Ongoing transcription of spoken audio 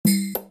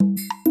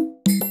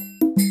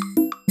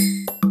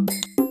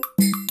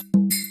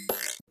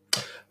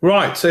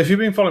Right. So if you've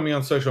been following me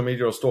on social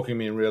media or stalking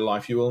me in real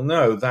life, you will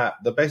know that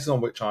the basis on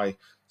which I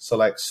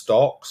select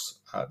stocks,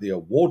 the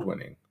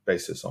award-winning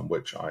basis on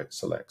which I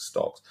select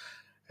stocks,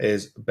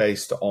 is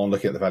based on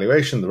looking at the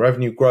valuation, the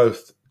revenue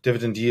growth,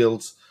 dividend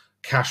yields,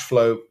 cash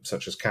flow,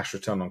 such as cash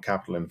return on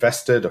capital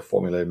invested, a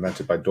formula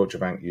invented by Deutsche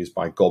Bank used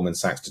by Goldman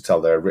Sachs to tell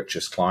their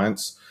richest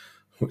clients,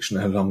 which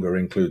no longer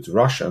includes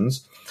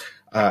Russians,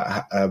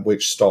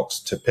 which stocks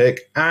to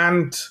pick,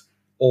 and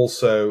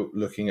also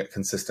looking at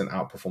consistent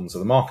outperformance of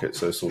the market,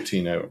 so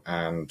Sortino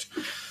and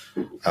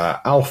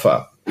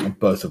Alpha,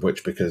 both of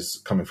which,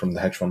 because coming from the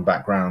hedge fund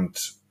background,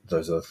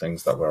 those are the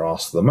things that we're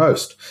asked the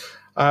most.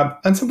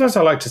 And sometimes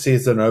I like to see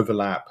as an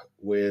overlap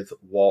with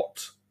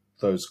what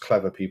those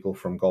clever people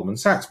from Goldman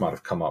Sachs might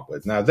have come up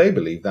with. Now, they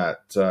believe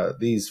that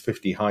these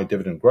 50 high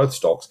dividend growth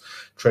stocks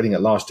trading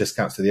at large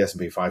discounts to the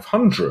S&P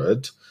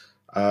 500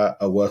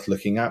 are worth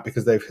looking at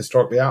because they've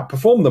historically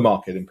outperformed the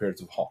market in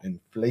periods of hot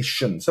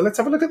inflation. So let's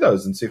have a look at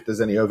those and see if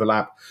there's any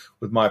overlap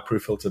with my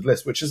pre-filtered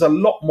list, which is a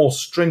lot more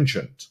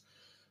stringent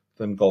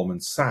than Goldman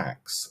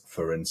Sachs,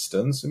 for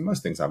instance. And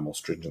most things are more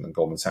stringent than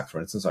Goldman Sachs,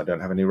 for instance. I don't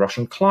have any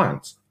Russian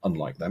clients,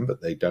 unlike them,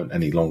 but they don't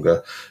any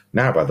longer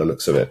now by the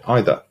looks of it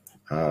either.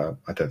 I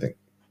don't think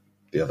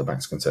the other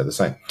banks can say the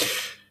same.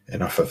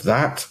 Enough of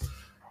that.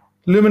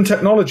 Lumen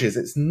Technologies,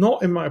 it's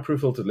not in my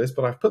pre-filtered list,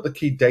 but I've put the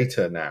key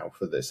data now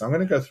for this. I'm going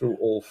to go through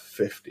all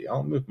 50.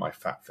 I'll move my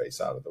fat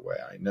face out of the way.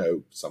 I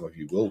know some of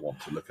you will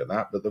want to look at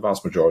that, but the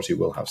vast majority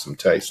will have some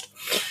taste.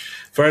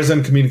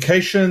 Verizon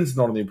Communications,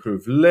 not on the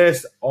approved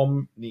list.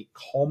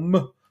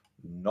 Omnicom,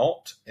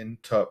 not.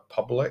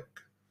 Interpublic,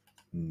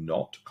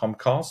 not.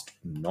 Comcast,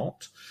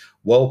 not.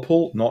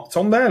 Whirlpool, not. It's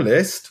on their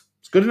list.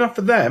 It's good enough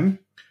for them.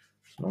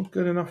 It's not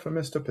good enough for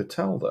Mr.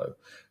 Patel, though.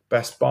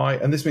 Best Buy,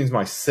 and this means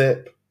my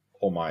SIP,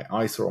 or my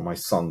ISA, or my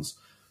son's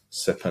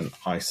SIP and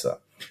ISA.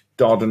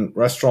 Darden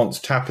Restaurants,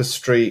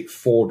 Tapestry,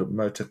 Ford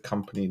Motor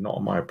Company, not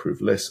on my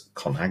approved list.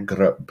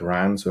 Conagra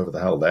Brands, whoever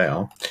the hell they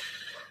are.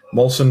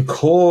 Molson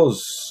Coors,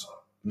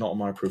 not on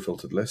my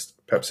pre-filtered list.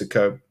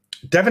 PepsiCo.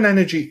 Devon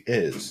Energy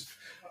is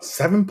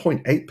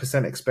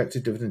 7.8%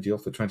 expected dividend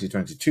yield for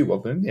 2022. Well,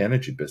 they're in the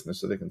energy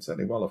business, so they can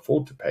certainly well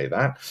afford to pay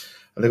that.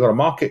 And they've got a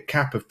market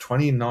cap of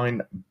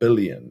 $29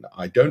 billion.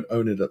 I don't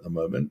own it at the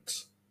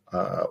moment,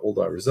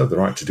 although I reserve the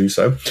right to do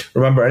so.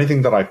 Remember,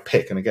 anything that I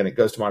pick, and again, it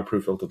goes to my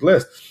pre-filtered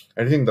list,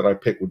 anything that I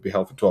pick would be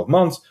held for 12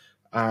 months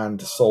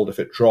and sold if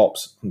it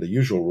drops, under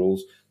usual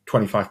rules,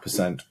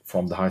 25%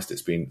 from the highest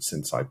it's been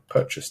since I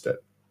purchased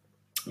it.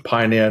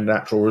 Pioneer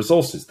Natural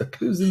Resources, the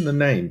clue's in the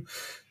name.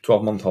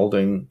 12-month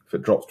holding, if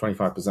it drops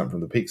 25%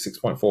 from the peak,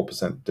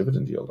 6.4%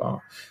 dividend yield.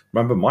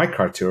 Remember, my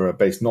criteria are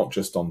based not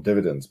just on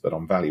dividends, but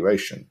on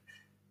valuation,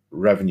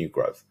 revenue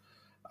growth,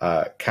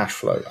 cash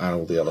flow, and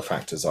all the other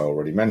factors I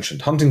already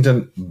mentioned.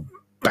 Huntington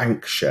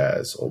Bank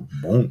shares, or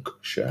Bonk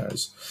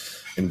shares.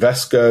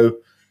 Invesco,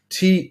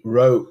 T.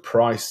 Rowe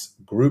Price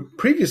Group,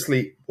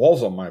 previously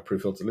was on my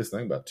pre-filter list, I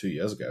think about 2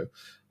 years ago,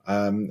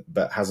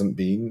 but hasn't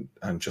been,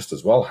 and just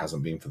as well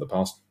hasn't been for the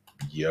past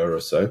year or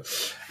so.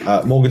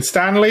 Morgan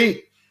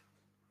Stanley,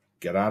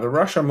 get out of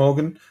Russia,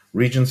 Morgan.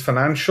 Regions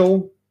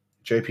Financial,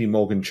 JP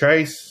Morgan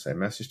Chase, same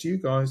message to you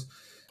guys.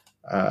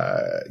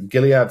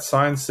 Gilead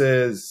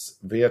Sciences,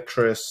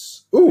 Viatris.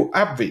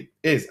 AbbVie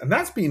is, and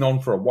that's been on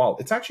for a while.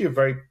 It's actually a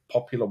very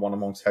popular one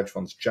amongst hedge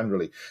funds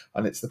generally,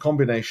 and it's the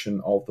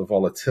combination of the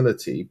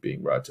volatility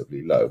being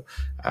relatively low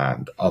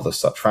and other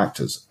such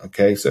factors.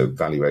 Okay, so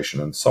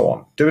valuation and so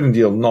on. Dividend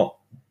yield not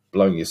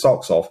blowing your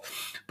socks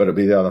off, but it'll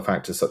be the other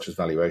factors such as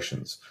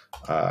valuations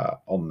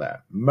on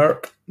there.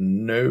 Merck,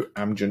 no.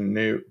 Amgen,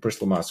 no.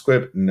 Bristol Myers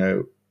Squibb,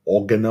 no.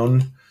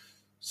 Organon,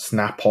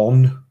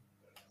 Snap-on.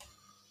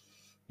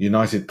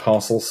 United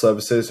Parcel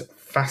Services,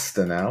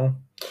 Fastenal,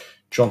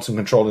 Johnson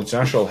Control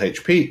International,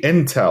 HP,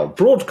 Intel,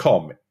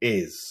 Broadcom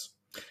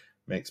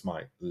makes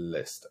my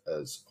list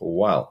as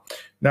well.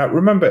 Now,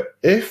 remember,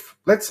 if,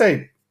 let's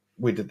say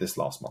we did this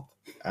last month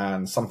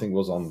and something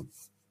was on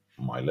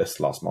my list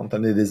last month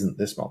and it isn't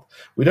this month,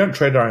 we don't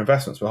trade our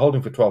investments. We're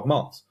holding for 12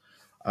 months.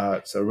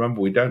 So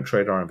remember, we don't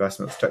trade our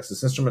investments.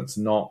 Texas Instruments,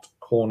 not.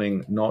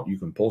 Corning, not. You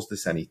can pause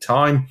this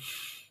anytime.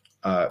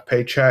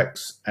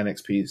 Paychecks,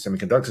 NXP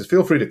Semiconductors.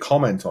 Feel free to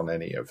comment on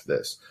any of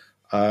this.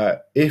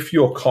 If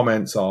your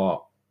comments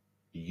are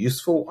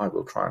useful, I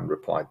will try and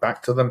reply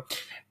back to them.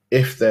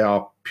 If they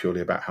are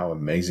purely about how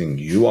amazing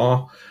you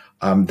are,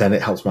 then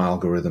it helps my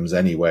algorithms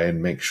anyway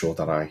and make sure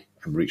that I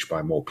am reached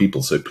by more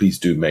people. So please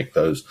do make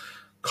those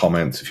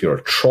comments. If you're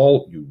a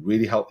troll, you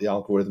really help the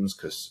algorithms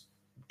because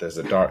there's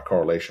a direct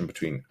correlation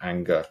between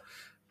anger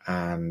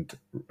and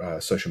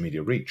social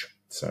media reach.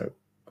 So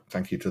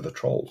thank you to the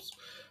trolls.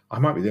 I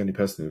might be the only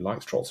person who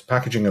likes trolls.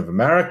 Packaging of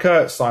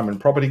America, Simon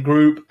Property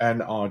Group,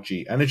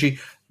 NRG Energy.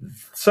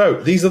 So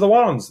these are the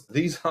ones.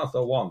 These are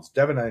the ones.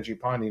 Devon Energy,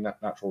 Pioneer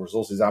Natural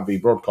Resources,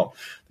 AbbVie, Broadcom.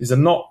 These are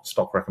not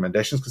stock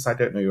recommendations because I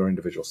don't know your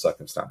individual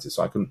circumstances.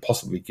 So I couldn't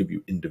possibly give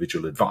you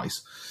individual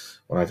advice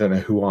when I don't know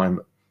who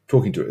I'm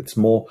talking to. It's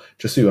more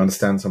just so you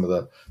understand some of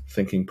the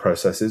thinking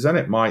processes, and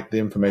the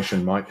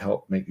information might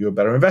help make you a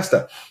better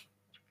investor.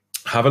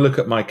 have a look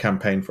at my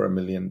campaign for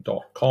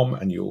 $1million.com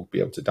and you'll be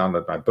able to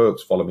download my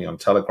books, follow me on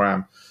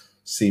Telegram,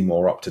 see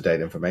more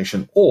up-to-date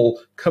information, all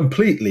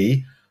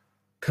completely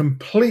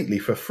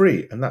for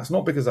free. And that's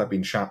not because I've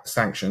been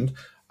sanctioned.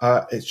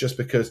 It's just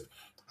because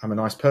I'm a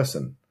nice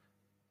person,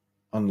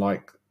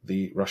 unlike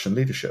the Russian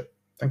leadership.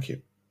 Thank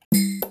you.